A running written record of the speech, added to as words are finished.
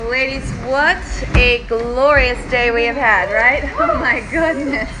Ladies, what a glorious day we have had, right? Oh my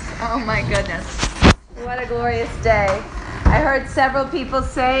goodness. Oh my goodness. What a glorious day. I heard several people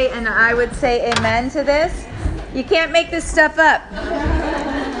say, and I would say amen to this, you can't make this stuff up.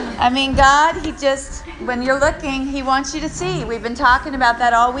 I mean, God, when you're looking, He wants you to see. We've been talking about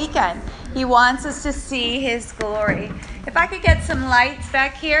that all weekend. He wants us to see His glory. If I could get some lights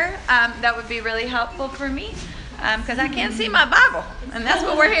back here, that would be really helpful for me. Because I can't see my Bible, and that's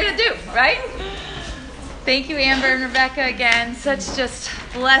what we're here to do, right? Thank you, Amber and Rebecca, again. Such just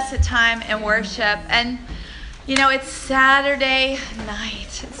blessed time in worship. And, you know, it's Saturday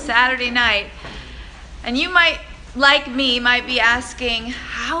night. It's Saturday night. And you might, like me, might be asking,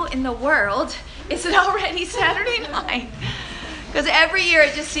 how in the world is it already Saturday night? Because every year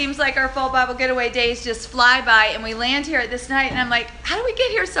it just seems like our fall Bible getaway days just fly by, and we land here at this night, and I'm like, how do we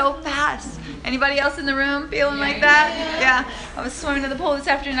get here so fast? Anybody else in the room feeling like that? Yeah. I was swimming in the pool this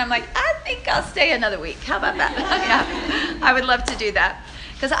afternoon, and I'm like, I think I'll stay another week. How about that? Yeah, I would love to do that.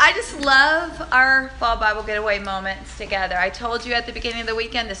 Because I just love our fall Bible getaway moments together. I told you at the beginning of the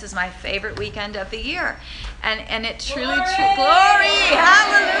weekend, this is my favorite weekend of the year. And it truly, glory,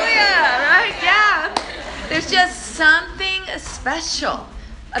 hallelujah, right? Yeah. There's just something special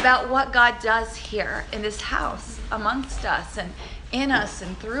about what God does here in this house amongst us and in us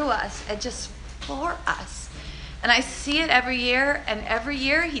and through us and just for us. And I see it every year, and every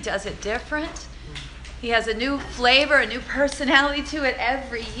year He does it different. He has a new flavor, a new personality to it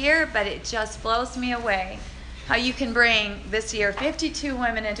every year, but it just blows me away how you can bring this year 52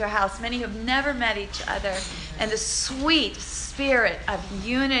 women into a house, many who have never met each other, and the sweet spirit of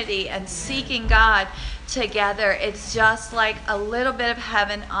unity and seeking God together. It's just like a little bit of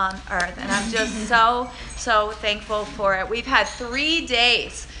heaven on earth, and I'm just so thankful for it. We've had 3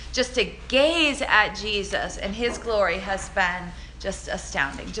 days just to gaze at Jesus, and His glory has been just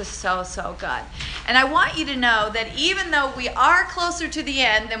astounding, just so good. And I want you to know that even though we are closer to the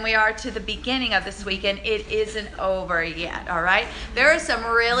end than we are to the beginning of this weekend, it isn't over yet, all right? There are some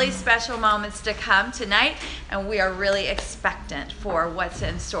really special moments to come tonight, and we are really expectant for what's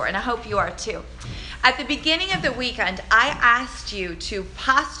in store, and I hope you are too. At the beginning of the weekend, I asked you to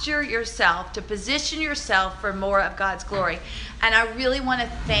posture yourself, to position yourself for more of God's glory. And I really want to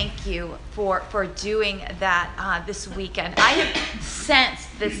thank you for doing that this weekend. I have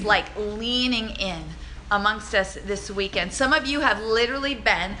sensed this leaning in amongst us this weekend. Some of you have literally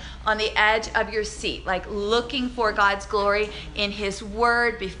been on the edge of your seat, looking for God's glory in His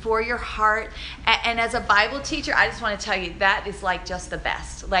Word before your heart. And as a Bible teacher, I just want to tell you, that is just the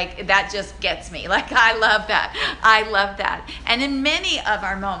best. That just gets me. I love that. I love that. And in many of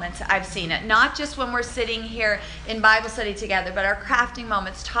our moments, I've seen it. Not just when we're sitting here in Bible study together, but our crafting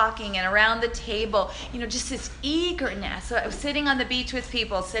moments, talking and around the table. Just this eagerness. So sitting on the beach with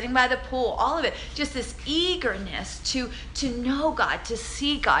people, sitting by the pool, all of it. Just this eagerness to know God, to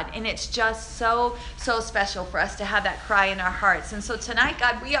see God. And it's just so special for us to have that cry in our hearts. And so tonight,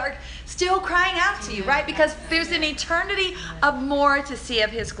 God, we are still crying out to you, right? Because there's an eternity of more to see of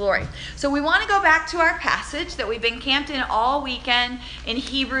His glory. So we want to go back to our passage that we've been camped in all weekend in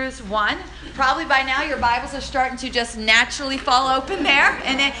Hebrews 1. Probably by now your Bibles are starting to just naturally fall open there.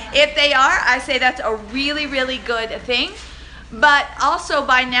 And if they are, I say that's a really, really good thing. But also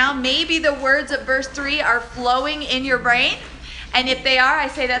by now, maybe the words of verse 3 are flowing in your brain. And if they are, I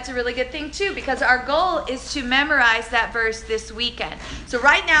say that's a really good thing too, because our goal is to memorize that verse this weekend. So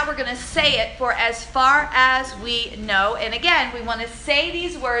right now we're going to say it for as far as we know. And again, we want to say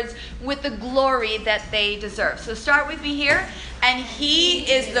these words with the glory that they deserve. So start with me here. And He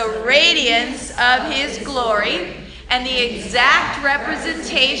is the radiance of His glory and the exact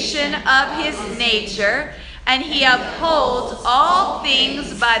representation of His nature. And He upholds all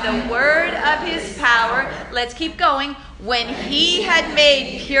things by the word of His power. Let's keep going. When He had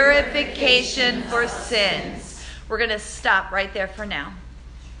made purification for sins. We're going to stop right there for now.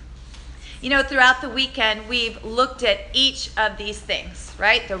 Throughout the weekend, we've looked at each of these things,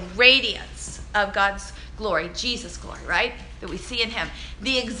 right? The radiance of God's glory, Jesus' glory, right? That we see in Him.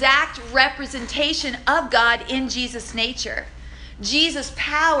 The exact representation of God in Jesus' nature. Jesus'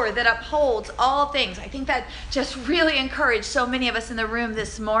 power that upholds all things. I think that just really encouraged so many of us in the room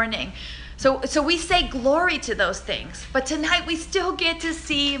this morning. So we say glory to those things. But tonight we still get to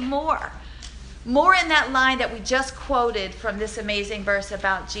see more. More in that line that we just quoted from this amazing verse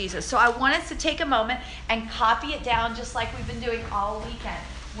about Jesus. So I want us to take a moment and copy it down just like we've been doing all weekend.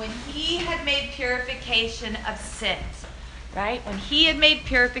 When He had made purification of sins. Right? When He had made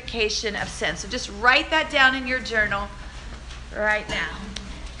purification of sins. So just write that down in your journal right now.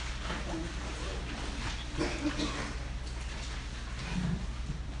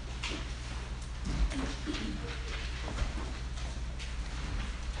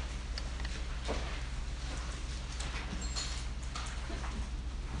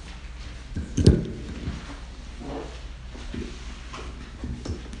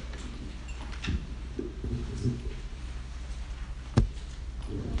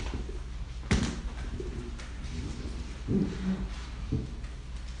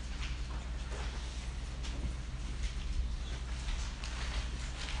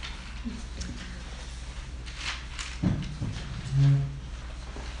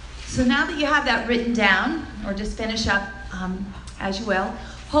 So now that you have that written down, or just finish up as you will,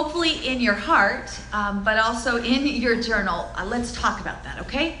 hopefully in your heart, but also in your journal, let's talk about that,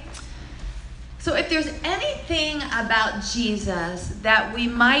 okay? So if there's anything about Jesus that we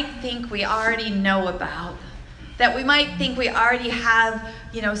might think we already know about, that we might think we already have,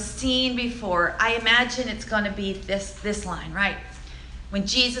 seen before, I imagine it's going to be this line, right? When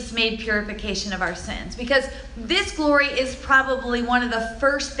Jesus made purification of our sins. Because this glory is probably one of the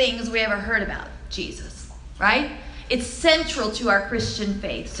first things we ever heard about Jesus, right? It's central to our Christian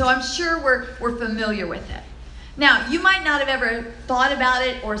faith. So I'm sure we're familiar with it. Now, you might not have ever thought about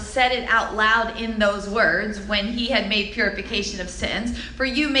it or said it out loud in those words when he had made purification of sins. For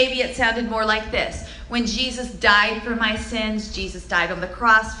you, maybe it sounded more like this. When Jesus died for my sins, Jesus died on the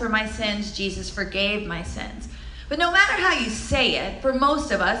cross for my sins, Jesus forgave my sins. But no matter how you say it, for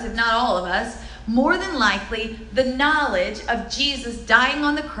most of us, if not all of us, more than likely, the knowledge of Jesus dying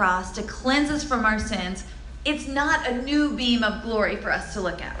on the cross to cleanse us from our sins, it's not a new beam of glory for us to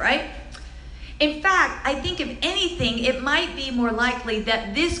look at, right? In fact, I think if anything, it might be more likely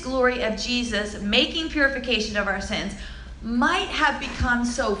that this glory of Jesus making purification of our sins might have become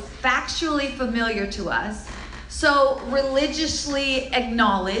so factually familiar to us, so religiously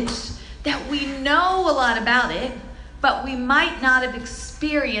acknowledged, that we know a lot about it, but we might not have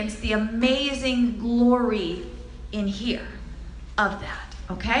experienced the amazing glory in here of that,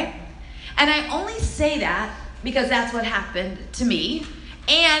 okay? And I only say that because that's what happened to me,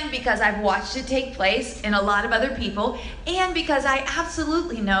 and because I've watched it take place in a lot of other people, and because I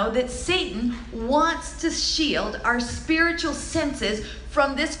absolutely know that Satan wants to shield our spiritual senses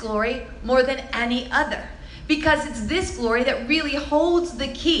from this glory more than any other. Because it's this glory that really holds the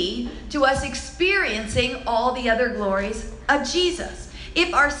key to us experiencing all the other glories of Jesus.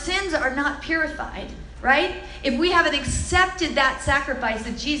 If our sins are not purified, right? If we haven't accepted that sacrifice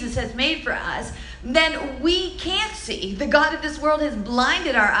that Jesus has made for us, then we can't see. The God of this world has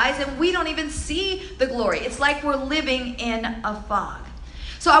blinded our eyes and we don't even see the glory. It's like we're living in a fog.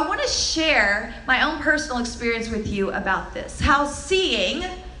 So I want to share my own personal experience with you about this. How seeing,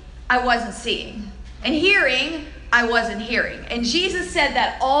 I wasn't seeing. And hearing, I wasn't hearing. And Jesus said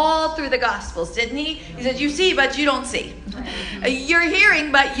that all through the Gospels, didn't he? He said, you see, but you don't see. You're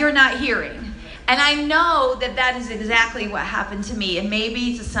hearing, but you're not hearing. And I know that that is exactly what happened to me, and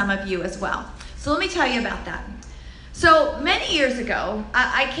maybe to some of you as well. So let me tell you about that. So many years ago,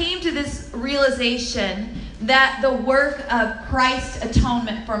 I came to this realization that the work of Christ's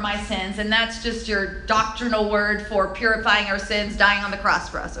atonement for my sins, and that's just your doctrinal word for purifying our sins, dying on the cross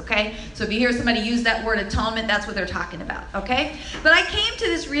for us, okay? So if you hear somebody use that word atonement, that's what they're talking about, okay? But I came to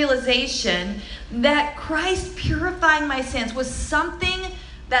this realization that Christ purifying my sins was something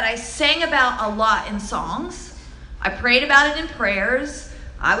that I sang about a lot in songs. I prayed about it in prayers.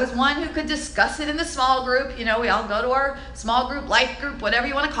 I was one who could discuss it in the small group. We all go to our small group, life group, whatever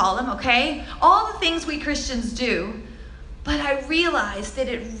you want to call them, okay? All the things we Christians do. But I realized that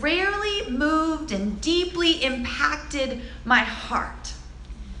it rarely moved and deeply impacted my heart.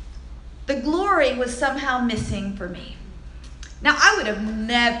 The glory was somehow missing for me. Now, I would have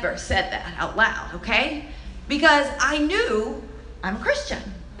never said that out loud, okay? Because I knew I'm a Christian.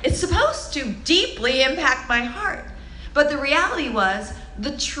 It's supposed to deeply impact my heart. But the reality was,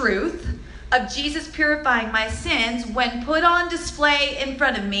 the truth of Jesus purifying my sins, when put on display in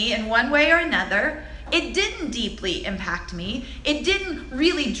front of me in one way or another, it didn't deeply impact me. It didn't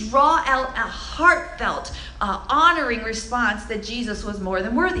really draw out a heartfelt, honoring response that Jesus was more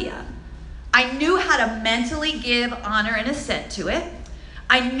than worthy of. I knew how to mentally give honor and assent to it.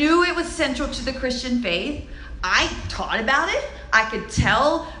 I knew it was central to the Christian faith. I taught about it. I could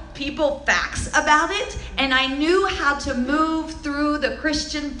tell people facts about it, and I knew how to move through the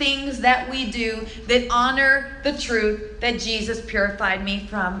Christian things that we do that honor the truth that Jesus purified me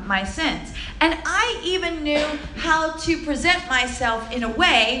from my sins. And I even knew how to present myself in a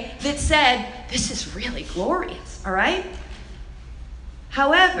way that said, this is really glorious, all right?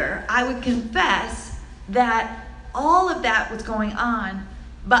 However, I would confess that all of that was going on,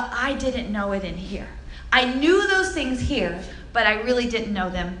 but I didn't know it in here. I knew those things here, but I really didn't know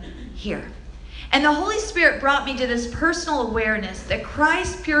them here. And the Holy Spirit brought me to this personal awareness that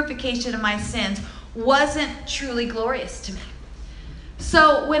Christ's purification of my sins wasn't truly glorious to me.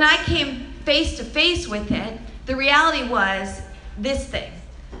 So when I came face to face with it, the reality was this thing.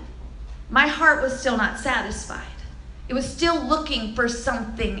 My heart was still not satisfied. It was still looking for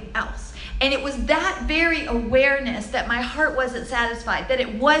something else. And it was that very awareness that my heart wasn't satisfied, that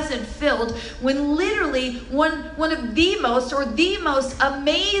it wasn't filled, when literally one of the most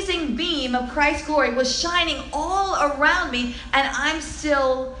amazing beam of Christ's glory was shining all around me, and I'm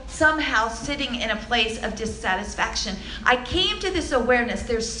still somehow sitting in a place of dissatisfaction. I came to this awareness,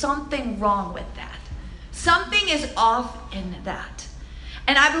 there's something wrong with that. Something is off in that.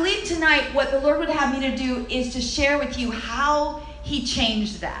 And I believe tonight what the Lord would have me to do is to share with you how he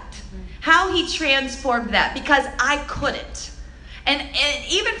changed that, how he transformed that, because I couldn't. And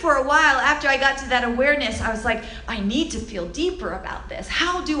even for a while after I got to that awareness, I was like, I need to feel deeper about this.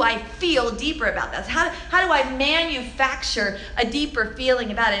 How do I feel deeper about this? How do I manufacture a deeper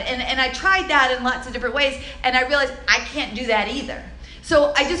feeling about it? And I tried that in lots of different ways, and I realized I can't do that either.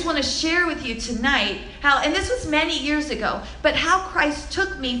 So I just want to share with you tonight how, and this was many years ago, but how Christ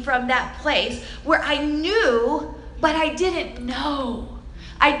took me from that place where I knew, but I didn't know.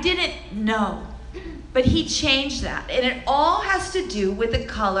 I didn't know. But he changed that. And it all has to do with the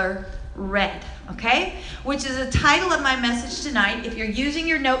color red, okay? Which is the title of my message tonight. If you're using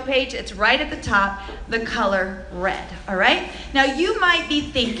your note page, it's right at the top, the color red, all right? Now you might be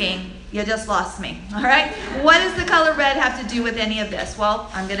thinking, you just lost me, all right? What does the color red have to do with any of this? Well,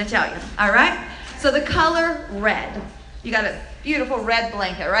 I'm going to tell you, all right? So the color red, you got a beautiful red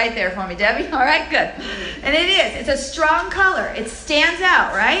blanket right there for me, Debbie. All right, good. And it is. It's a strong color. It stands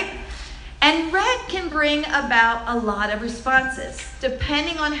out, right? And red can bring about a lot of responses,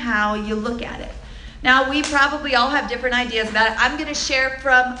 depending on how you look at it. Now, we probably all have different ideas about it. I'm going to share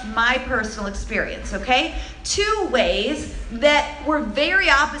from my personal experience, okay? 2 ways that were very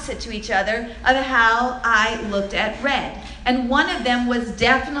opposite to each other of how I looked at red. And one of them was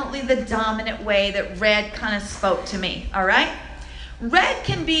definitely the dominant way that red kind of spoke to me, all right? Red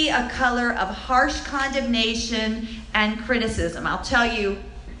can be a color of harsh condemnation and criticism. I'll tell you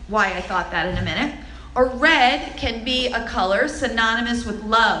why I thought that in a minute. Or red can be a color synonymous with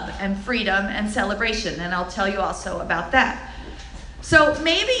love and freedom and celebration, and I'll tell you also about that. So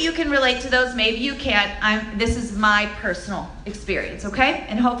maybe you can relate to those, maybe you can't. This is my personal experience, okay?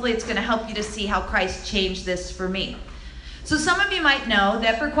 And hopefully it's going to help you to see how Christ changed this for me. So some of you might know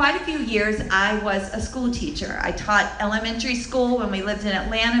that for quite a few years I was a school teacher. I taught elementary school when we lived in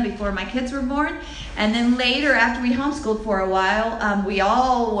Atlanta before my kids were born. And then later, after we homeschooled for a while, we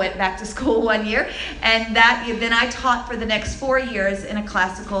all went back to school one year. And then I taught for the next 4 years in a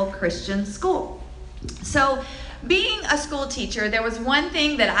classical Christian school. So being a school teacher, there was one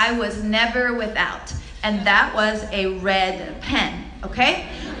thing that I was never without, and that was a red pen, okay?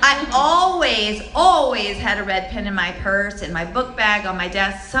 I always had a red pen in my purse, in my book bag, on my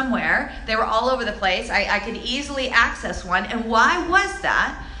desk, somewhere. They were all over the place. I could easily access one. And why was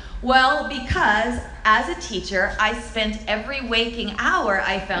that? Well, because as a teacher, I spent every waking hour,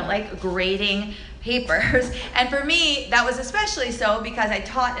 I felt like, grading papers. And for me, that was especially so because I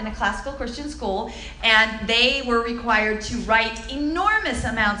taught in a classical Christian school, and they were required to write enormous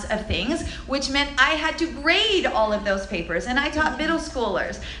amounts of things, which meant I had to grade all of those papers. And I taught middle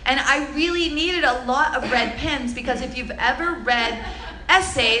schoolers, and I really needed a lot of red pens, because if you've ever read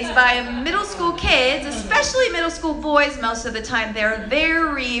essays by middle school kids, especially middle school boys, most of the time they're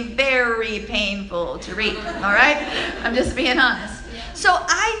very, very painful to read, all right? I'm just being honest. So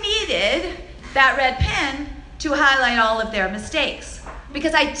I needed that red pen to highlight all of their mistakes,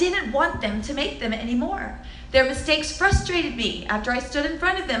 because I didn't want them to make them anymore. Their mistakes frustrated me after I stood in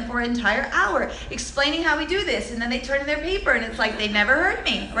front of them for an entire hour explaining how we do this, and then they turn in their paper and it's like they never heard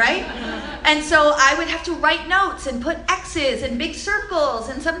me, right? And so I would have to write notes and put X's and big circles,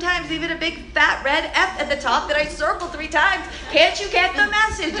 and sometimes even a big fat red F at the top that I circled 3 times. Can't you get the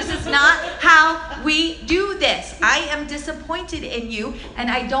message? This is not how we do this. I am disappointed in you,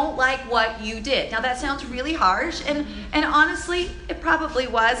 and I don't like what you did. Now that sounds really harsh, and honestly, it probably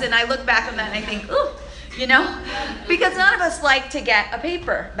was, and I look back on that and I think, ooh, you know, because none of us like to get a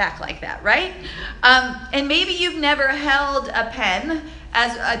paper back like that, right? And maybe you've never held a pen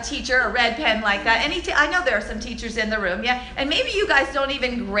as a teacher, a red pen like that. I know there are some teachers in the room, yeah, and maybe you guys don't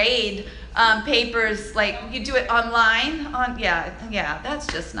even grade papers, like you do it online. Yeah, that's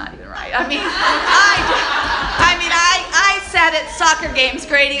just not even right. I mean, I sat at soccer games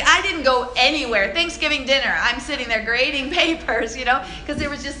grading. I didn't go anywhere. Thanksgiving dinner, I'm sitting there grading papers, you know, because there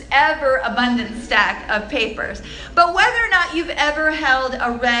was just ever abundant stack of papers. But whether or not you've ever held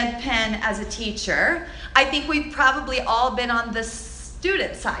a red pen as a teacher, I think we've probably all been on the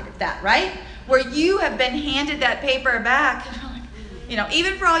student side of that, right? Where you have been handed that paper back. You know,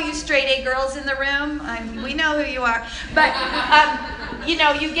 even for all you straight A girls in the room, we know who you are. But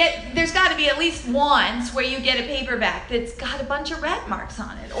there's got to be at least once where you get a paperback that's got a bunch of red marks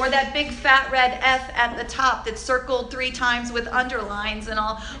on it, or that big fat red F at the top that's circled 3 times with underlines and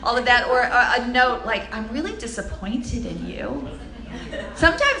all of that, or a note like, I'm really disappointed in you.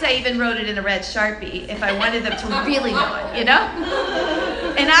 Sometimes I even wrote it in a red Sharpie if I wanted them to really know it,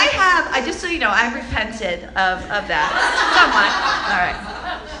 And just so you know, I've repented of that.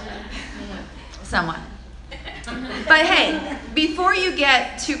 Somewhat. But hey, before you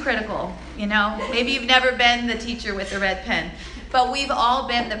get too critical, maybe you've never been the teacher with the red pen, but we've all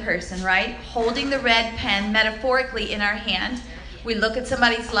been the person, right? Holding the red pen metaphorically in our hand. We look at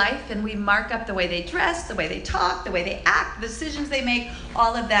somebody's life and we mark up the way they dress, the way they talk, the way they act, the decisions they make,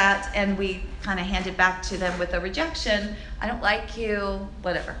 all of that, and we kind of hand it back to them with a rejection. I don't like you,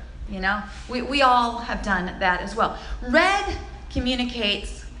 whatever, We all have done that as well. Red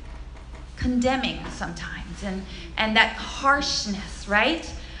communicates condemning sometimes and that harshness, right?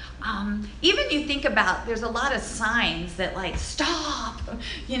 Even you think about, there's a lot of signs that like, stop,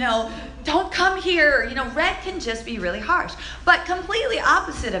 don't come here. Red can just be really harsh. But completely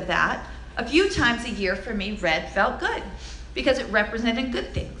opposite of that, a few times a year for me, red felt good because it represented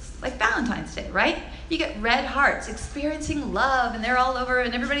good things, like Valentine's Day, right? You get red hearts, experiencing love, and they're all over,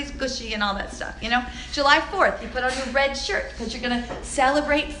 and everybody's gushy and all that stuff, July 4th, you put on your red shirt because you're going to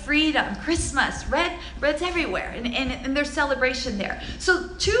celebrate freedom. Christmas, red's everywhere, and there's celebration there. So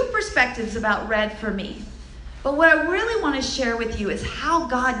 2 perspectives about red for me. But what I really want to share with you is how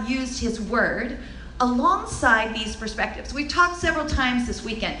God used his word alongside these perspectives. We've talked several times this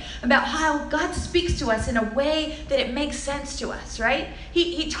weekend about how God speaks to us in a way that it makes sense to us, right?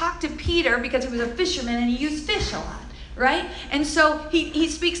 He talked to Peter because he was a fisherman and he used fish a lot, right? And so he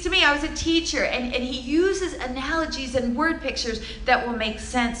speaks to me. I was a teacher, and he uses analogies and word pictures that will make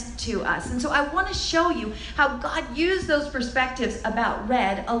sense to us. And so I want to show you how God used those perspectives about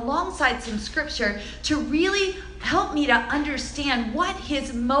red alongside some scripture to really help me to understand what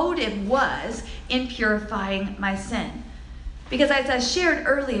his motive was in purifying my sin. Because as I shared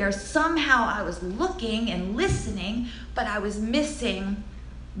earlier, somehow I was looking and listening, but I was missing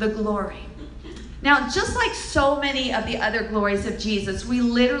the glory. Now, just like so many of the other glories of Jesus, we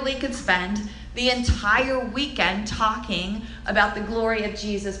literally could spend the entire weekend talking about the glory of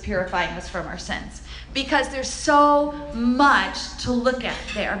Jesus purifying us from our sins, because there's so much to look at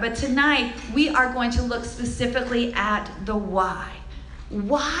there. But tonight, we are going to look specifically at the why.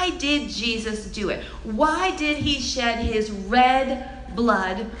 Why did Jesus do it? Why did he shed his red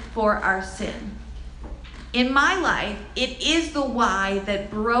blood for our sin? In my life, it is the why that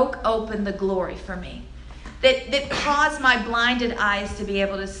broke open the glory for me. That caused my blinded eyes to be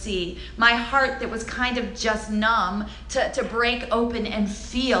able to see. My heart that was kind of just numb to break open and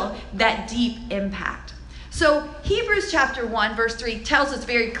feel that deep impact. So Hebrews chapter 1 verse 3 tells us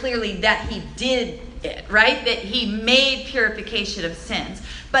very clearly that he did it, right? That he made purification of sins.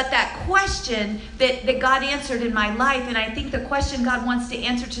 But that question that God answered in my life, and I think the question God wants to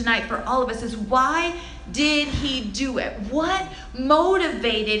answer tonight for all of us, is why did he do it? What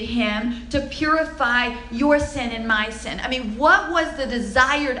motivated him to purify your sin and my sin? I mean, what was the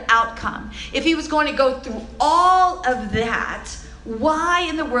desired outcome? If he was going to go through all of that, why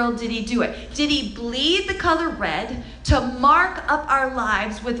in the world did he do it? Did he bleed the color red to mark up our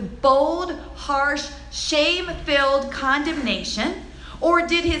lives with bold, harsh, shame-filled condemnation? Or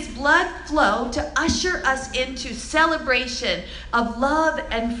did his blood flow to usher us into celebration of love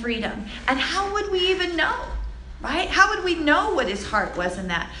and freedom? And how would we even know, right? How would we know what his heart was in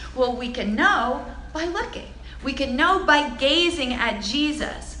that? Well, we can know by looking. We can know by gazing at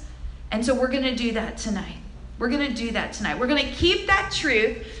Jesus. And so we're going to do that tonight. We're going to do that tonight. We're going to keep that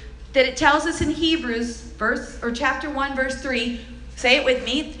truth that it tells us in Hebrews chapter 1, verse 3. Say it with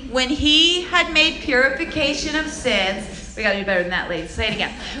me. When he had made purification of sins. We got to do better than that, ladies. Say it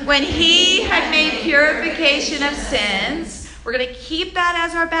again. When he had made purification of sins. We're going to keep that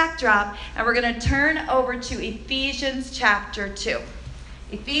as our backdrop. And we're going to turn over to Ephesians chapter 2.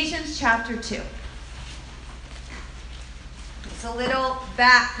 Ephesians chapter 2. It's a little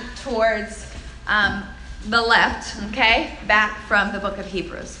back towards the left, okay? Back from the book of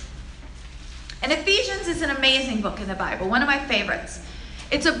Hebrews. And Ephesians is an amazing book in the Bible, one of my favorites.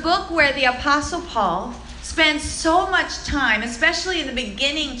 It's a book where the Apostle Paul spends so much time, especially in the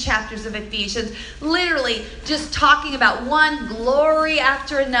beginning chapters of Ephesians, literally just talking about one glory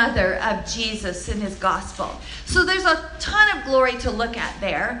after another of Jesus and his gospel. So there's a ton of glory to look at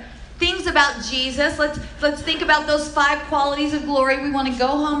there. Things about Jesus. Let's think about those 5 qualities of glory. We want to go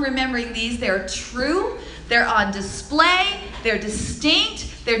home remembering these. They're true, they're on display, they're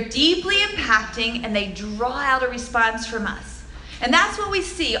distinct, they're deeply impacting, and they draw out a response from us. And that's what we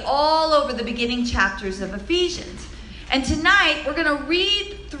see all over the beginning chapters of Ephesians. And tonight, we're going to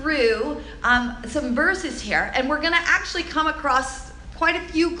read through some verses here, and we're going to actually come across quite a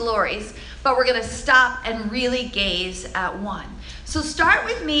few glories, but we're going to stop and really gaze at one. So start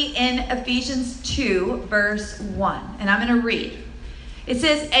with me in Ephesians 2, verse 1, and I'm going to read. It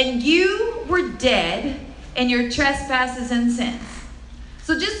says, "And you were dead in your trespasses and sins."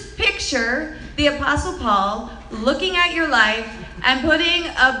 So just picture the Apostle Paul looking at your life and putting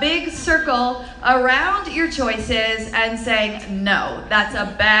a big circle around your choices and saying, no, that's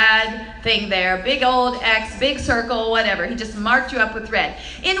a bad thing there. Big old X, big circle, whatever. He just marked you up with red.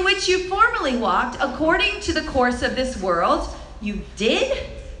 "In which you formerly walked according to the course of this world." You did?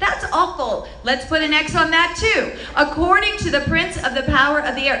 That's awful. Let's put an X on that too. "According to the prince of the power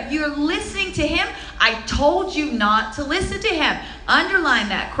of the air." You're listening to him. I told you not to listen to him. Underline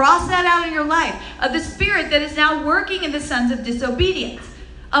that. Cross that out in your life. "Of the spirit that is now working in the sons of disobedience.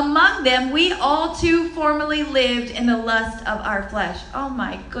 Among them we all too formerly lived in the lust of our flesh." Oh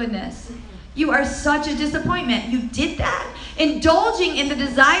my goodness. You are such a disappointment. You did that. "Indulging in the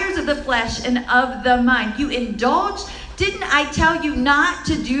desires of the flesh and of the mind." You indulged. Didn't I tell you not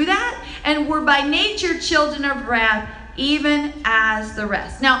to do that? "And were by nature children of wrath, even as the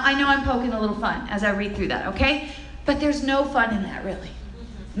rest." Now, I know I'm poking a little fun as I read through that, okay? But there's no fun in that, really.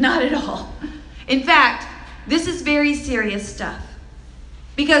 Not at all. In fact, this is very serious stuff.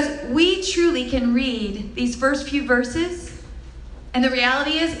 Because we truly can read these first few verses, and the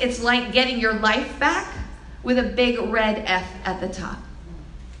reality is it's like getting your life back with a big red F at the top.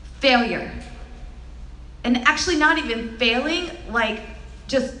 Failure. And actually not even failing, like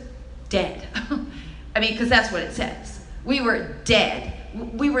just dead. I mean, because that's what it says. We were dead.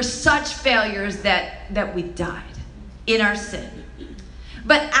 We were such failures that we died in our sin.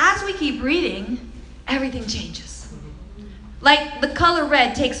 But as we keep reading, everything changes. Like the color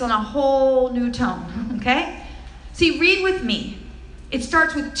red takes on a whole new tone, okay? See, read with me. It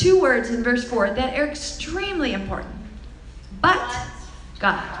starts with two words in verse 4 that are extremely important. But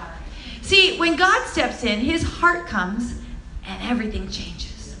God. See, when God steps in, his heart comes and everything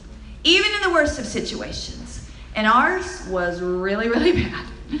changes. Even in the worst of situations. And ours was really, really bad.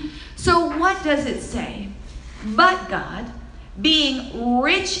 So what does it say? "But God, being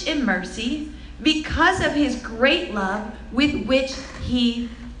rich in mercy, because of his great love with which he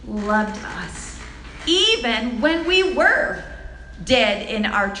loved us, even when we were dead in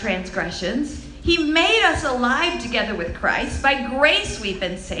our transgressions, he made us alive together with Christ. By grace we've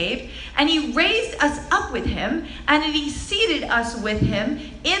been saved. And he raised us up with him, and he seated us with him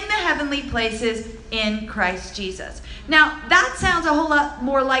in the heavenly places in Christ Jesus." Now, that sounds a whole lot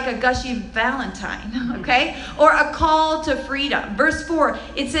more like a gushy Valentine, okay? Or a call to freedom. Verse 4,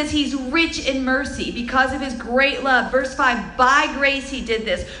 it says he's rich in mercy because of his great love. Verse 5, by grace he did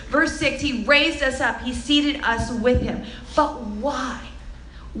this. Verse 6, he raised us up. He seated us with him. But why?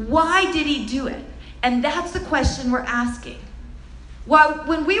 Why did he do it? And that's the question we're asking. Well,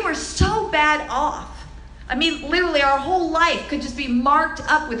 when we were so bad off, I mean, literally our whole life could just be marked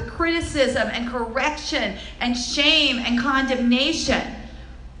up with criticism and correction and shame and condemnation.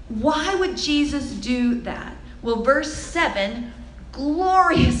 Why would Jesus do that? Well, verse 7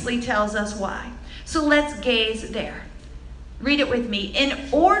 gloriously tells us why. So let's gaze there. Read it with me. "In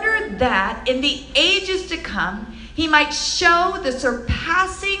order that in the ages to come, he might show the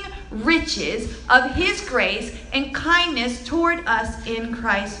surpassing riches of his grace and kindness toward us in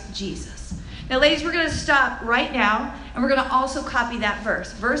Christ Jesus." Now, ladies, we're going to stop right now, and we're going to also copy that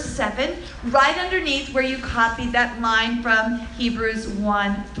verse. Verse 7, right underneath where you copied that line from Hebrews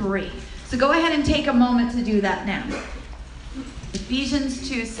 1:3. So go ahead and take a moment to do that now. Ephesians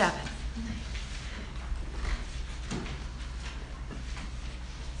 2:7.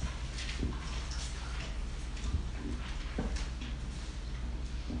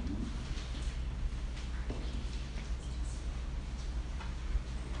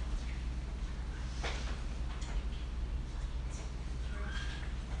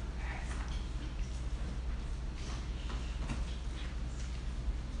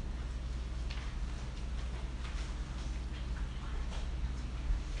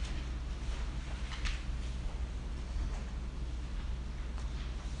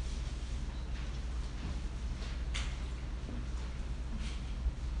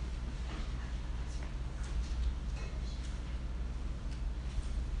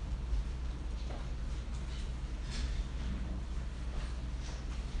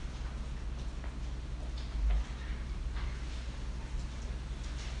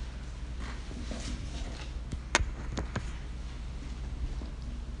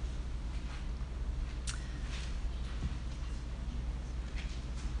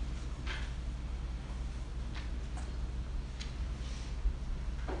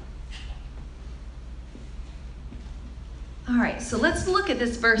 right, so let's look at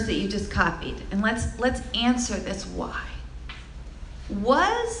this verse that you just copied, and let's answer this why.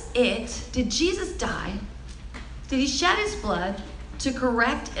 Did Jesus die? Did he shed his blood to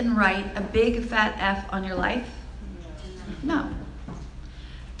correct and write a big fat F on your life? No.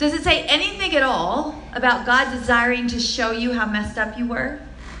 Does it say anything at all about God desiring to show you how messed up you were?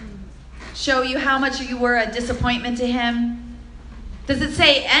 Show you how much you were a disappointment to him? Does it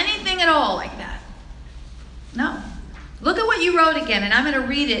say anything at all like that? No. Look at what you wrote again, and I'm going to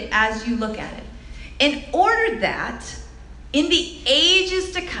read it as you look at it. In order that, in the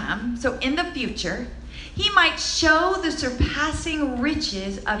ages to come, so in the future, he might show the surpassing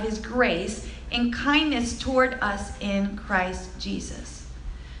riches of his grace and kindness toward us in Christ Jesus.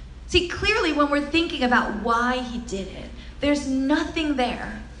 See, clearly when we're thinking about why he did it, there's nothing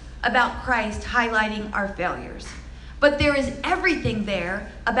there about Christ highlighting our failures. But there is everything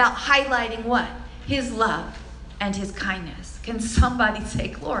there about highlighting what? His love and his kindness. Can somebody say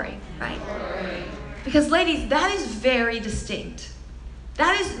glory, right? Glory. Because ladies, that is very distinct.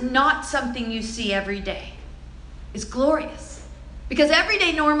 That is not something you see every day. It's glorious. Because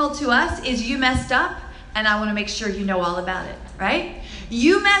everyday normal to us is you messed up and I want to make sure you know all about it, right?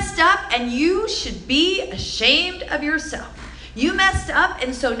 You messed up and you should be ashamed of yourself. You messed up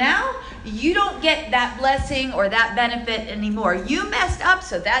and so now you don't get that blessing or that benefit anymore. You messed up,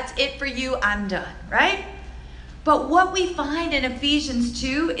 so that's it for you. I'm done, right? But what we find in Ephesians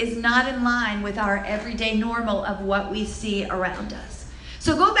 2 is not in line with our everyday normal of what we see around us.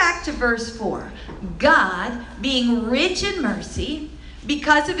 So go back to verse 4. God, being rich in mercy,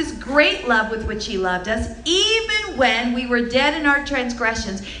 because of his great love with which he loved us, even when we were dead in our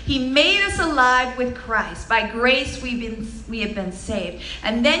transgressions, he made us alive with Christ. By grace we have been saved.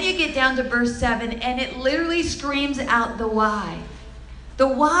 And then you get down to verse 7, and it literally screams out the why. The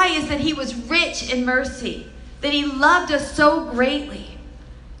why is that he was rich in mercy, that he loved us so greatly.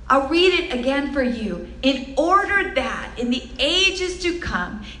 I'll read it again for you. In order that in the ages to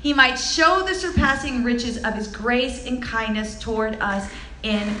come, he might show the surpassing riches of his grace and kindness toward us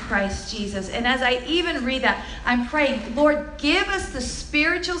in Christ Jesus. And as I even read that, I'm praying, Lord, give us the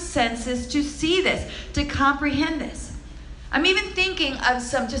spiritual senses to see this, to comprehend this. I'm even thinking of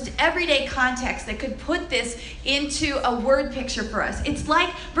some just everyday context that could put this into a word picture for us. It's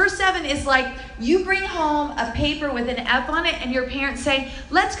like, verse 7 is like you bring home a paper with an F on it and your parents say,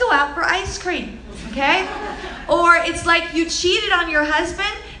 let's go out for ice cream, okay? Or it's like you cheated on your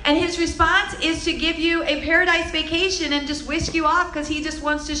husband and his response is to give you a paradise vacation and just whisk you off because he just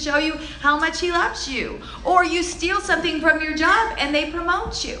wants to show you how much he loves you. Or you steal something from your job and they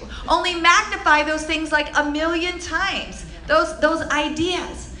promote you. Only magnify those things like a million times. Those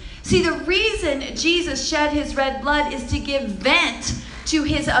ideas. See, the reason Jesus shed his red blood is to give vent to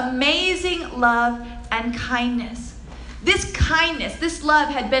his amazing love and kindness. This kindness, this love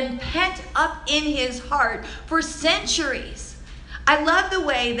had been pent up in his heart for centuries. I love the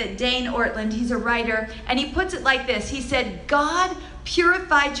way that Dane Ortland, he's a writer, and he puts it like this. He said, God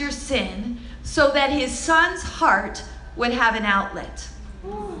purified your sin so that his son's heart would have an outlet.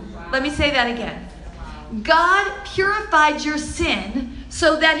 Let me say that again. God purified your sin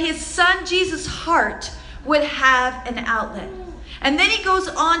so that his son Jesus' heart would have an outlet. And then he goes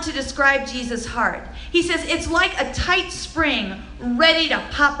on to describe Jesus' heart. He says it's like a tight spring ready to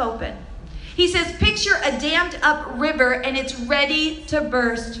pop open. He says picture a dammed up river and it's ready to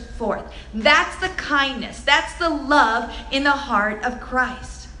burst forth. That's the kindness. That's the love in the heart of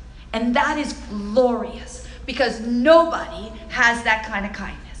Christ. And that is glorious because nobody has that kind of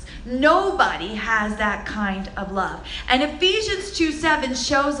kindness. Nobody has that kind of love. And Ephesians 2:7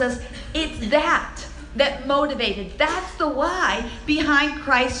 shows us it's that motivated. That's the why behind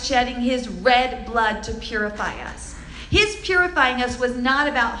Christ shedding his red blood to purify us. His purifying us was not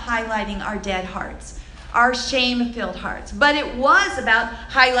about highlighting our dead hearts, our shame-filled hearts, but it was about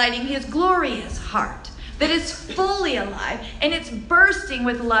highlighting his glorious heart that is fully alive and it's bursting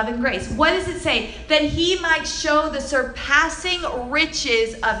with love and grace. What does it say? That he might show the surpassing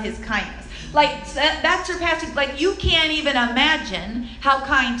riches of his kindness. Like that surpassing, like you can't even imagine how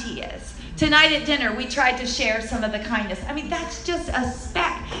kind he is. Tonight at dinner, we tried to share some of the kindness. I mean, that's just a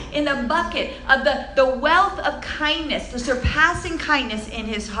speck in the bucket of the wealth of kindness, the surpassing kindness in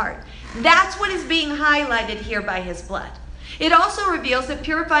his heart. That's what is being highlighted here by his blood. It also reveals that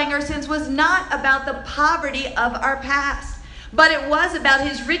purifying our sins was not about the poverty of our past, but it was about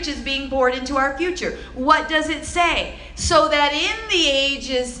his riches being poured into our future. What does it say? So that in the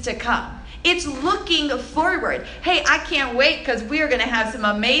ages to come, it's looking forward. Hey, I can't wait because we are going to have some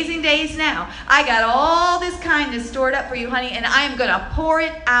amazing days now. I got all this kindness stored up for you, honey, and I am going to pour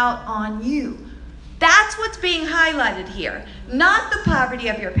it out on you. That's what's being highlighted here, not the poverty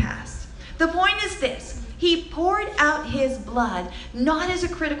of your past. The point is this: he poured out his blood, not as a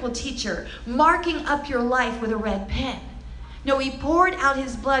critical teacher, marking up your life with a red pen. No, he poured out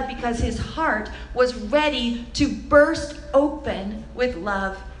his blood because his heart was ready to burst open with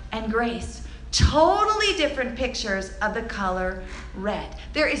love and grace. Totally different pictures of the color red.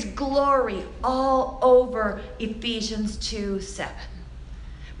 There is glory all over Ephesians 2:7.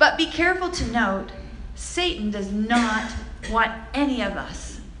 But be careful to note, Satan does not want any of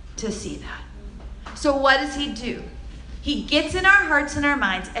us to see that. So what does he do? He gets in our hearts and our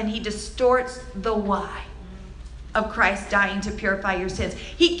minds and he distorts the why of Christ dying to purify your sins.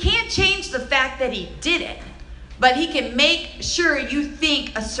 He can't change the fact that he did it, but he can make sure you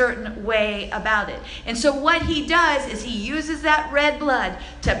think a certain way about it. And so what he does is he uses that red blood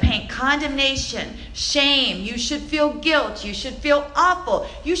to paint condemnation, shame. You should feel guilt. You should feel awful.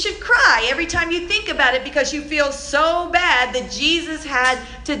 You should cry every time you think about it because you feel so bad that Jesus had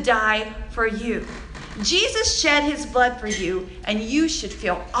to die for you. Jesus shed his blood for you, and you should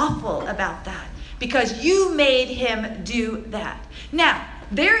feel awful about that because you made him do that. Now,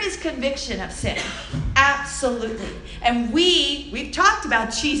 there is conviction of sin. Absolutely. And we've talked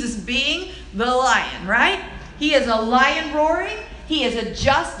about Jesus being the lion, right? He is a lion roaring. He is a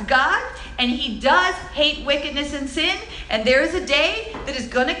just God. And he does hate wickedness and sin. And there is a day that is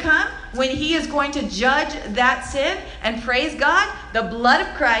going to come when he is going to judge that sin. And praise God, the blood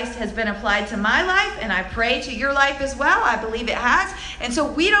of Christ has been applied to my life. And I pray to your life as well. I believe it has. And so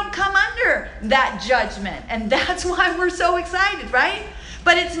we don't come under that judgment. And that's why we're so excited, right?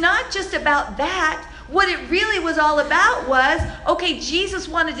 But it's not just about that. What it really was all about was, okay, Jesus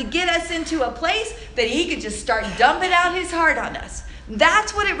wanted to get us into a place that he could just start dumping out his heart on us.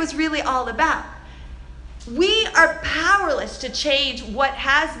 That's what it was really all about. We are powerless to change what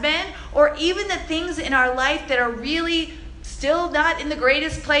has been, or even the things in our life that are really still not in the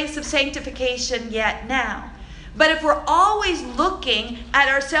greatest place of sanctification yet now. But if we're always looking at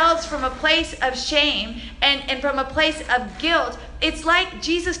ourselves from a place of shame and from a place of guilt, it's like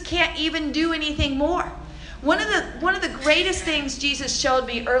Jesus can't even do anything more. One of the greatest things Jesus showed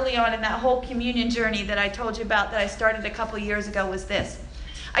me early on in that whole communion journey that I told you about that I started a couple years ago was this.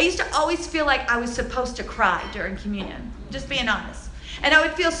 I used to always feel like I was supposed to cry during communion, just being honest. And I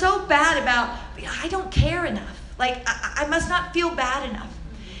would feel so bad about, I don't care enough. Like, I must not feel bad enough.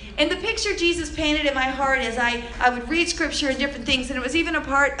 And the picture Jesus painted in my heart as I would read scripture and different things, and it was even a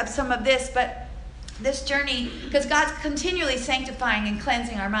part of some of this, but this journey, because God's continually sanctifying and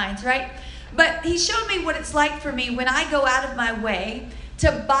cleansing our minds, right? But he showed me what it's like for me when I go out of my way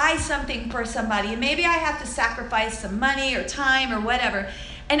to buy something for somebody. And maybe I have to sacrifice some money or time or whatever.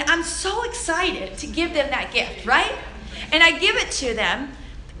 And I'm so excited to give them that gift, right? And I give it to them.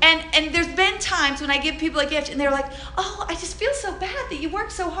 And there's been times when I give people a gift and they're like, oh, I just feel so bad that you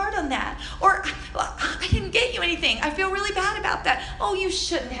worked so hard on that. Or, I didn't get you anything. I feel really bad about that. Oh, you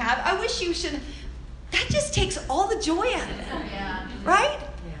shouldn't have. I wish you shouldn't. That just takes all the joy out of it, right?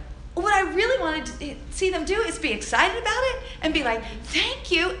 What I really wanted to see them do is be excited about it and be like,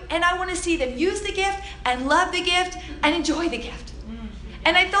 thank you. And I want to see them use the gift and love the gift and enjoy the gift.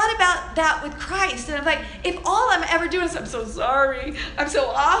 And I thought about that with Christ. And I'm like, if all I'm ever doing is, I'm so sorry, I'm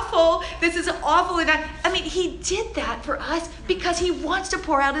so awful, this is awful. And I mean, he did that for us because he wants to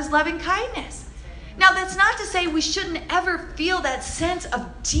pour out his loving kindness. Now, that's not to say we shouldn't ever feel that sense of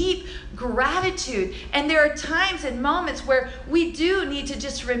deep gratitude. And there are times and moments where we do need to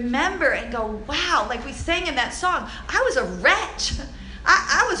just remember and go, wow, like we sang in that song, I was a wretch.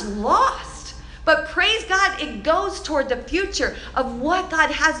 I was lost. But praise God, it goes toward the future of what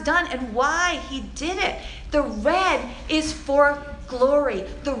God has done and why he did it. The red is for glory.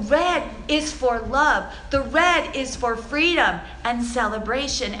 The red is for love. The red is for freedom and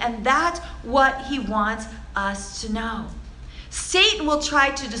celebration. And that's what he wants us to know. Satan will try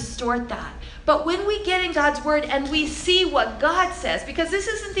to distort that. But when we get in God's word and we see what God says, because this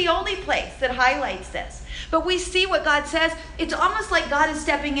isn't the only place that highlights this, but we see what God says, it's almost like God is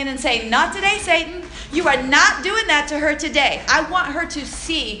stepping in and saying, not today, Satan. You are not doing that to her today. I want her to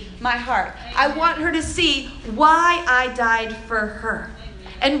see my heart. I want her to see why I died for her.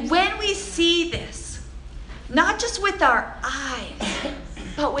 And when we see this, not just with our eyes,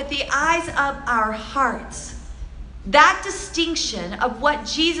 but with the eyes of our hearts, that distinction of what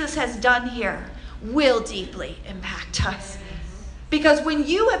Jesus has done here will deeply impact us. Because when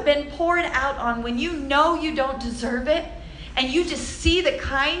you have been poured out on, when you know you don't deserve it, and you just see the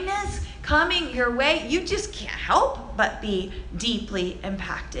kindness coming your way, you just can't help but be deeply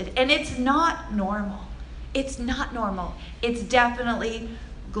impacted. And it's not normal. It's not normal. It's definitely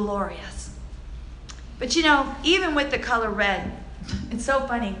glorious. But you know, even with the color red, it's so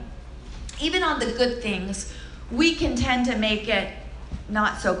funny. Even on the good things, we can tend to make it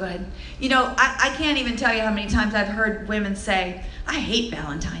not so good. You know, I can't even tell you how many times I've heard women say, I hate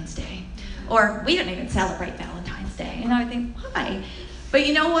Valentine's Day. Or, we don't even celebrate Valentine's Day. And I think, why? But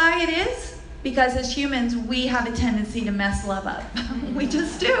you know why it is? Because as humans, we have a tendency to mess love up. We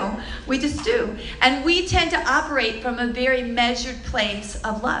just do. We just do. And we tend to operate from a very measured place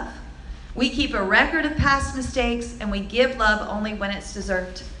of love. We keep a record of past mistakes, and we give love only when it's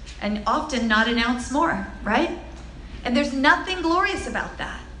deserved. And often not an ounce more, right? And there's nothing glorious about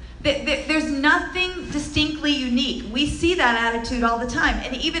that. There's nothing distinctly unique. We see that attitude all the time.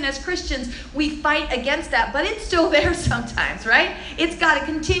 And even as Christians, we fight against that, but it's still there sometimes, right? It's got to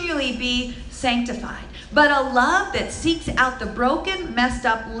continually be sanctified. But a love that seeks out the broken, messed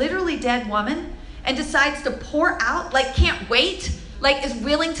up, literally dead woman and decides to pour out, like can't wait, like is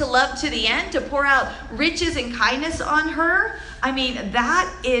willing to love to the end, to pour out riches and kindness on her. I mean,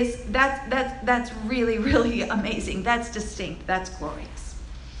 that's really, really amazing. That's distinct. That's glorious.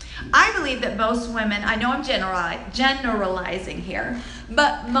 I believe that most women, I know I'm generalizing here,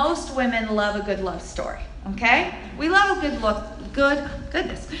 but most women love a good love story, okay? We love a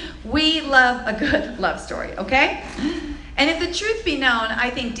we love a good love story, okay? And if the truth be known, I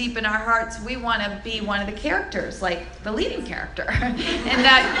think deep in our hearts, we want to be one of the characters, like the leading character in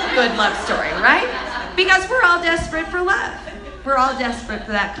that good love story, right? Because we're all desperate for love. We're all desperate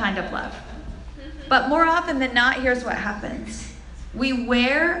for that kind of love. But more often than not, here's what happens. We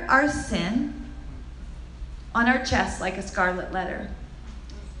wear our sin on our chest like a scarlet letter,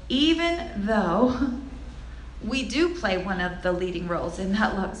 even though we do play one of the leading roles in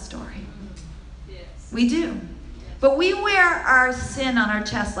that love story. Yes. We do. But we wear our sin on our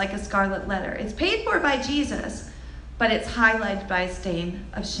chest like a scarlet letter. It's paid for by Jesus, but it's highlighted by a stain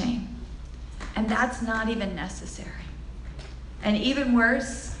of shame. And that's not even necessary. And even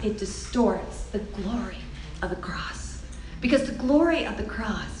worse, it distorts the glory of the cross. Because the glory of the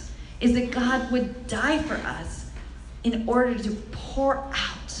cross is that God would die for us in order to pour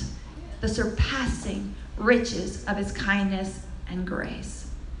out the surpassing riches of his kindness and grace.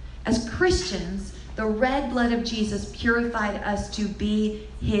 As Christians, the red blood of Jesus purified us to be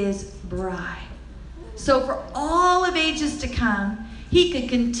his bride. So for all of ages to come, he could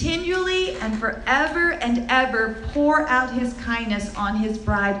continually and forever and ever pour out his kindness on his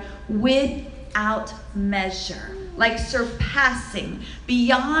bride without measure. Like surpassing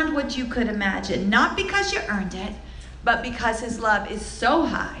beyond what you could imagine. Not because you earned it, but because his love is so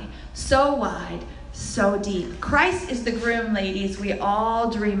high, so wide, so deep. Christ is the groom, ladies, we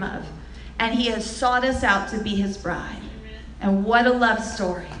all dream of. And he has sought us out to be his bride. And what a love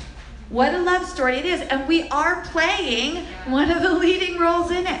story. What a love story it is. And we are playing one of the leading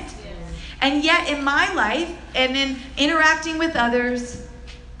roles in it. And yet in my life and in interacting with others,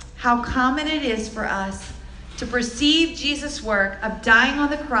 how common it is for us to perceive Jesus' work of dying on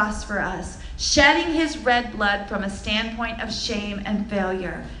the cross for us, shedding his red blood from a standpoint of shame and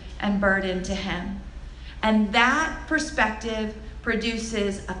failure and burden to him. And that perspective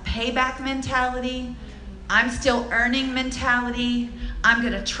produces a payback mentality. I'm still earning mentality. I'm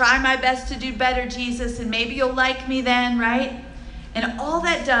going to try my best to do better, Jesus, and maybe you'll like me then, right? And all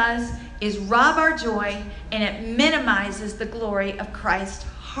that does is rob our joy, and it minimizes the glory of Christ's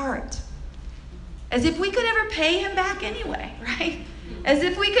heart. As if we could ever pay him back anyway, right? As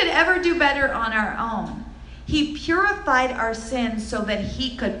if we could ever do better on our own. He purified our sins so that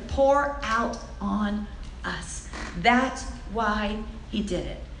he could pour out on us. That's why he did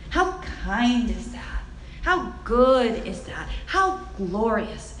it. How kind is that? How good is that? How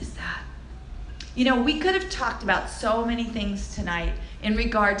glorious is that? You know, we could have talked about so many things tonight in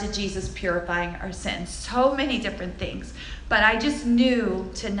regard to Jesus purifying our sins. So many different things. But I just knew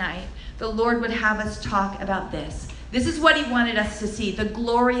tonight the Lord would have us talk about this. This is what he wanted us to see. The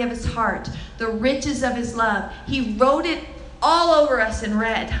glory of his heart. The riches of his love. He wrote it all over us in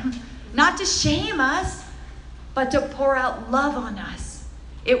red. Not to shame us, but to pour out love on us.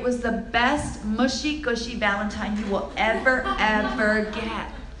 It was the best mushy gushy Valentine you will ever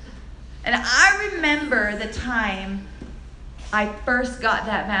get. And I remember the time I first got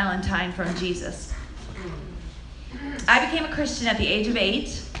that Valentine from Jesus. I became a Christian at the age of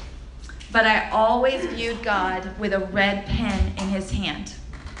 8, but I always viewed God with a red pen in his hand,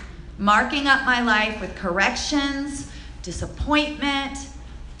 marking up my life with corrections, disappointment,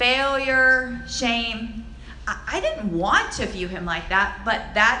 failure, shame. I didn't want to view him like that,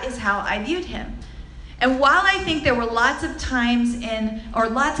 but that is how I viewed him. And while I think there were lots of times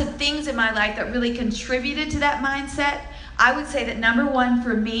lots of things in my life that really contributed to that mindset, I would say that number one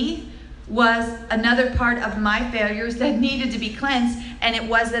for me was another part of my failures that needed to be cleansed, and it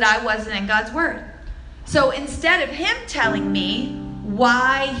was that I wasn't in God's word. So instead of him telling me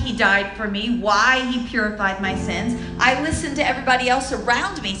why he died for me, why he purified my sins, I listened to everybody else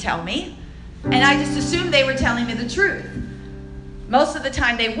around me tell me, and I just assumed they were telling me the truth. Most of the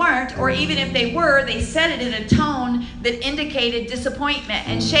time they weren't, or even if they were, they said it in a tone that indicated disappointment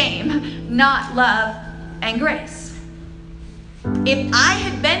and shame, not love and grace. If I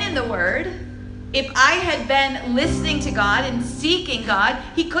had been in the Word, if I had been listening to God and seeking God,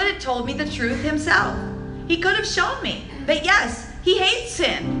 he could have told me the truth himself. He could have shown me that yes, he hates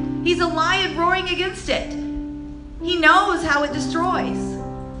sin. He's a lion roaring against it. He knows how it destroys.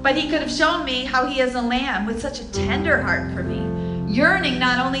 But he could have shown me how he is a lamb with such a tender heart for me, yearning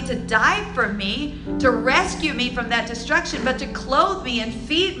not only to die for me, to rescue me from that destruction, but to clothe me and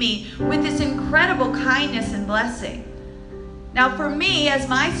feed me with this incredible kindness and blessing. Now for me, as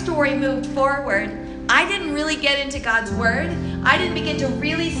my story moved forward, I didn't really get into God's word. I didn't begin to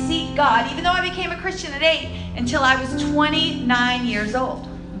really seek God, even though I became a Christian at 8, until I was 29 years old,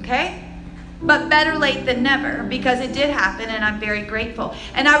 okay? But better late than never, because it did happen, and I'm very grateful.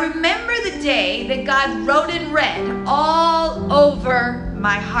 And I remember the day that God wrote in red all over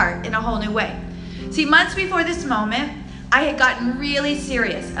my heart in a whole new way. See, months before this moment, I had gotten really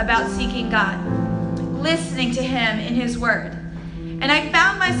serious about seeking God, listening to him in his word. And I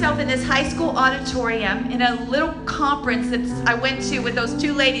found myself in this high school auditorium in a little conference that I went to with those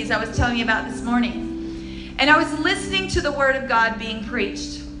two ladies I was telling you about this morning. And I was listening to the word of God being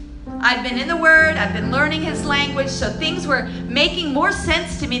preached. I'd been in the word, I'd been learning his language, so things were making more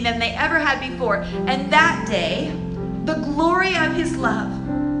sense to me than they ever had before. And that day, the glory of his love,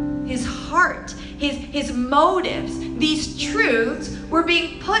 his heart, his motives, these truths were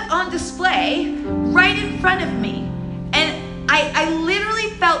being put on display right in front of me. And I literally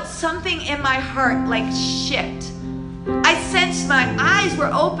felt something in my heart like shift. I sensed my eyes were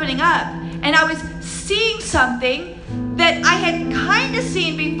opening up, and I was seeing something that I had kind of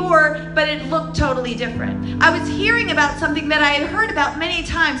seen before, but it looked totally different. I was hearing about something that I had heard about many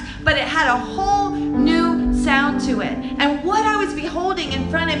times, but it had a whole new sound to it. And what I was beholding in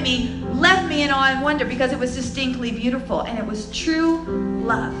front of me left me in awe and wonder, because it was distinctly beautiful, and it was true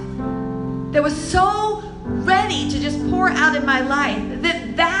love. That was so ready to just pour out in my life,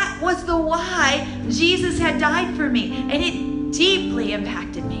 that was the why Jesus had died for me, and it deeply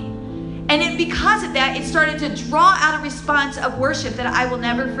impacted me. And because of that, it started to draw out a response of worship that I will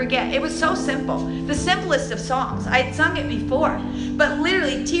never forget. It was so simple, the simplest of songs. I had sung it before, but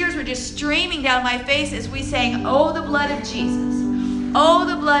literally tears were just streaming down my face as we sang, "Oh, the blood of Jesus, oh,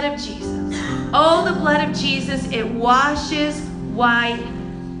 the blood of Jesus, oh, the blood of Jesus, it washes white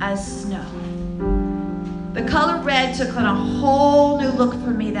as snow." The color red took on a whole new look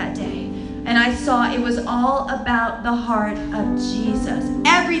for me that day. And I saw it was all about the heart of Jesus.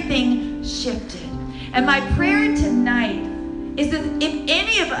 Everything shifted. And my prayer tonight is that if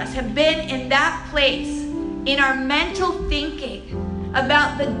any of us have been in that place in our mental thinking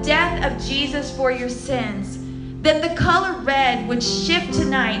about the death of Jesus for your sins, that the color red would shift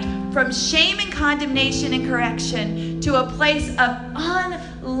tonight from shame and condemnation and correction to a place of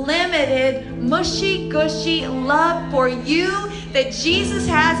unlimited, mushy-gushy love for you that Jesus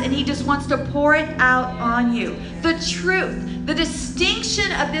has, and he just wants to pour it out on you. The truth, the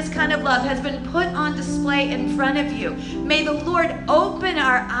distinction of this kind of love has been put on display in front of you. May the Lord open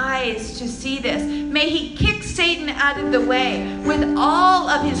our eyes to see this. May he kick Satan out of the way with all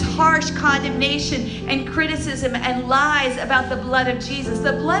of his harsh condemnation and criticism and lies about the blood of Jesus.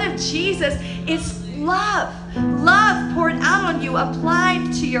 The blood of Jesus is love. Love poured out on you,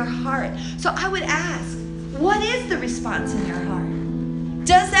 applied to your heart. So I would ask, what is the response in your heart?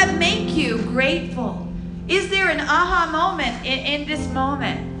 Does that make you grateful? Is there an aha moment in this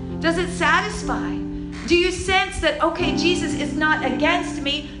moment? Does it satisfy? Do you sense that, okay, Jesus is not against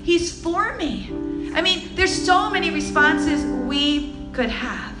me, he's for me? I mean, there's so many responses we could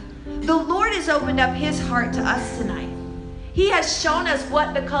have. The Lord has opened up his heart to us tonight. He has shown us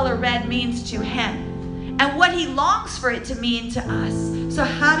what the color red means to him and what he longs for it to mean to us. So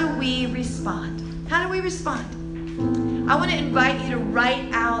how do we respond? How do we respond? I want to invite you to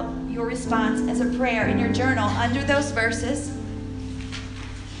write out your response as a prayer in your journal under those verses.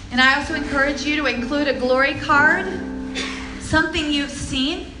 And I also encourage you to include a glory card, something you've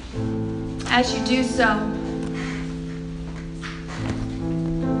seen, as you do so.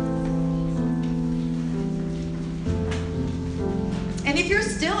 And if you're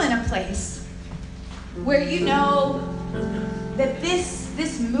still in a place where you know that this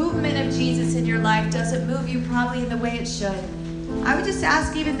movement of Jesus in your life doesn't move you probably in the way it should, I would just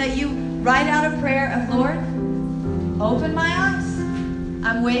ask even that you write out a prayer of, Lord, open my eyes.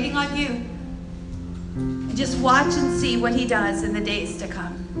 I'm waiting on you. And just watch and see what he does in the days to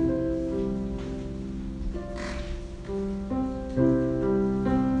come.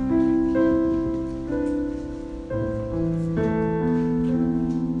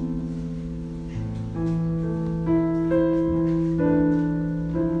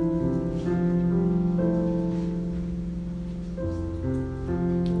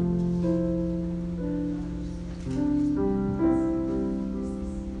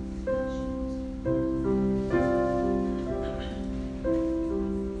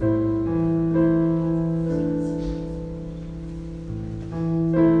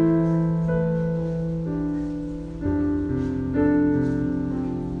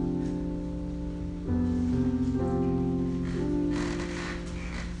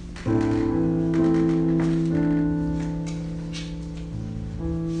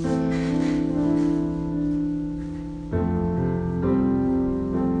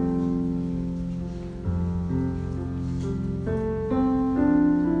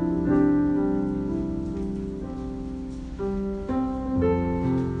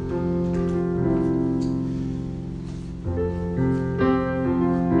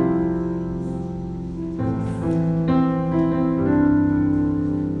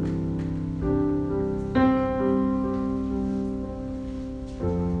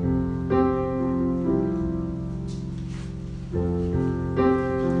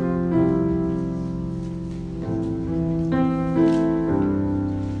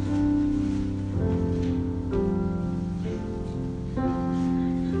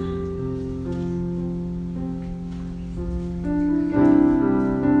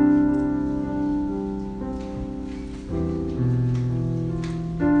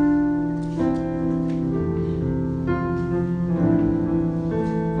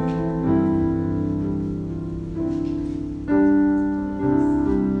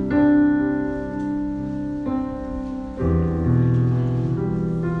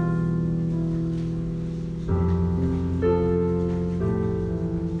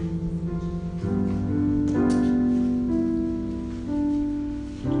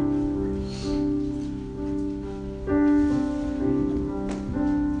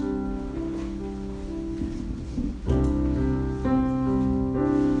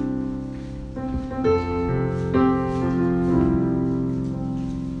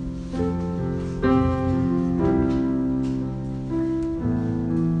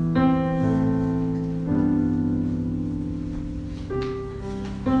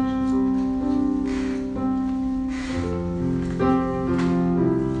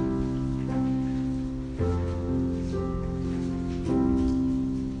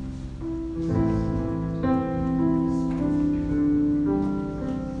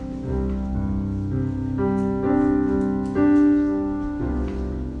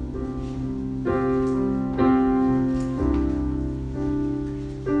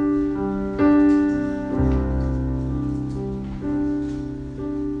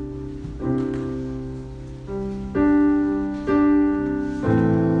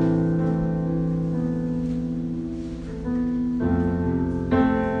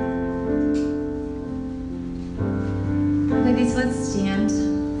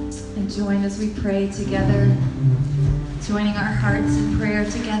 join as we pray together, joining our hearts in prayer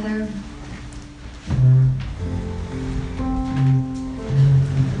together.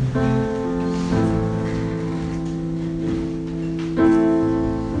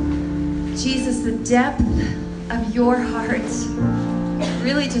 Jesus, the depth of your heart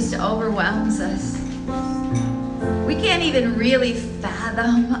really just overwhelms us. We can't even really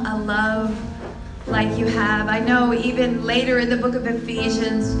fathom a love like you have. I know even later in the book of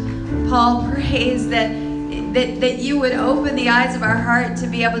Ephesians, Paul prays that you would open the eyes of our heart to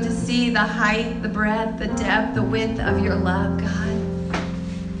be able to see the height, the breadth, the depth, the width of your love,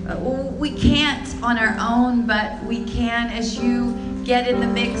 God. We can't on our own, but we can as you get in the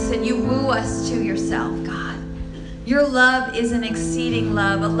mix and you woo us to yourself, God. Your love is an exceeding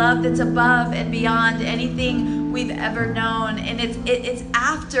love, a love that's above and beyond anything we've ever known. And it's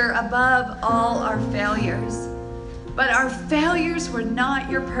after, above all our failures. But our failures were not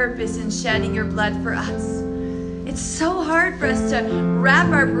your purpose in shedding your blood for us. It's so hard for us to wrap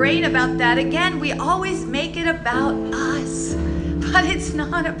our brain about that. Again, we always make it about us. But it's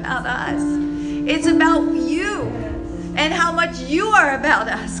not about us. It's about you and how much you are about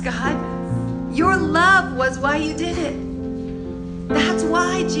us, God. Your love was why you did it. That's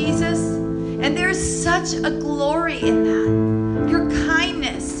why, Jesus. And there's such a glory in that. Your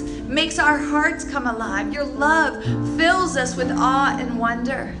kindness makes our hearts come alive. Your love fills us with awe and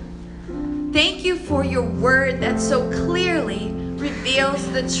wonder. Thank you for your word that so clearly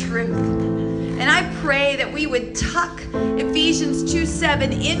reveals the truth. And I pray that we would tuck Ephesians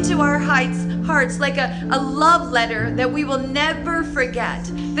 2:7 into our hearts like a love letter that we will never forget,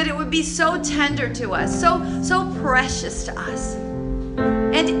 that it would be so tender to us, so precious to us.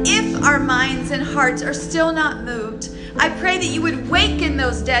 And if our minds and hearts are still not moved, I pray that you would waken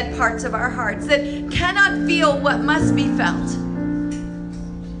those dead parts of our hearts that cannot feel what must be felt.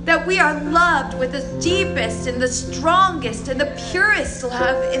 That we are loved with the deepest and the strongest and the purest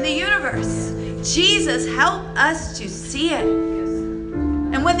love in the universe. Jesus, help us to see it.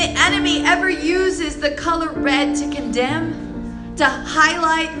 And when the enemy ever uses the color red to condemn, to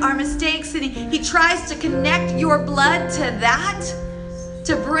highlight our mistakes, and he tries to connect your blood to that,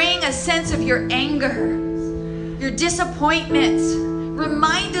 to bring a sense of your anger, your disappointment.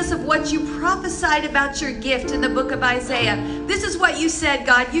 Remind us of what you prophesied about your gift in the book of Isaiah. This is what you said,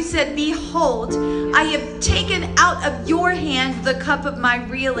 God. You said, behold, I have taken out of your hand the cup of my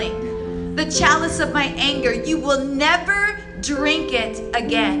reeling, the chalice of my anger. You will never drink it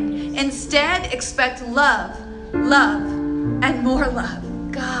again. Instead, expect love, love, and more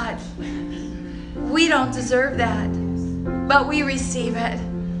love. God, we don't deserve that, but we receive it.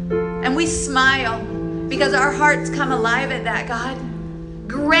 And we smile because our hearts come alive at that, God.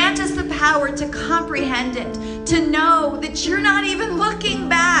 Grant us the power to comprehend it, to know that you're not even looking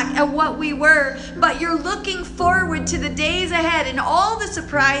back at what we were, but you're looking forward to the days ahead and all the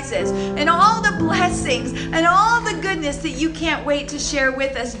surprises and all the blessings and all the goodness that you can't wait to share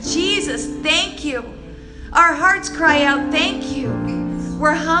with us. Jesus, thank you. Our hearts cry out, thank you.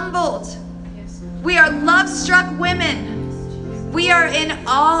 We're humbled. We are love-struck women. We are in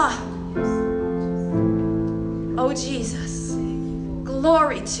awe. Oh, Jesus.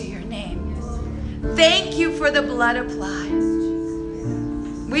 Glory to your name. Thank you for the blood applied.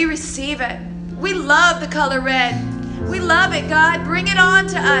 We receive it. We love the color red. We love it, God. Bring it on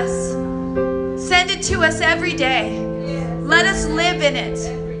to us. Send it to us every day. Let us live in it.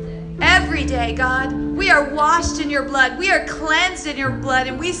 Every day, God. We are washed in your blood. We are cleansed in your blood.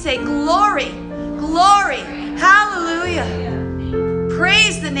 And we say, glory, glory, hallelujah.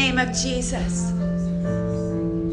 Praise the name of Jesus.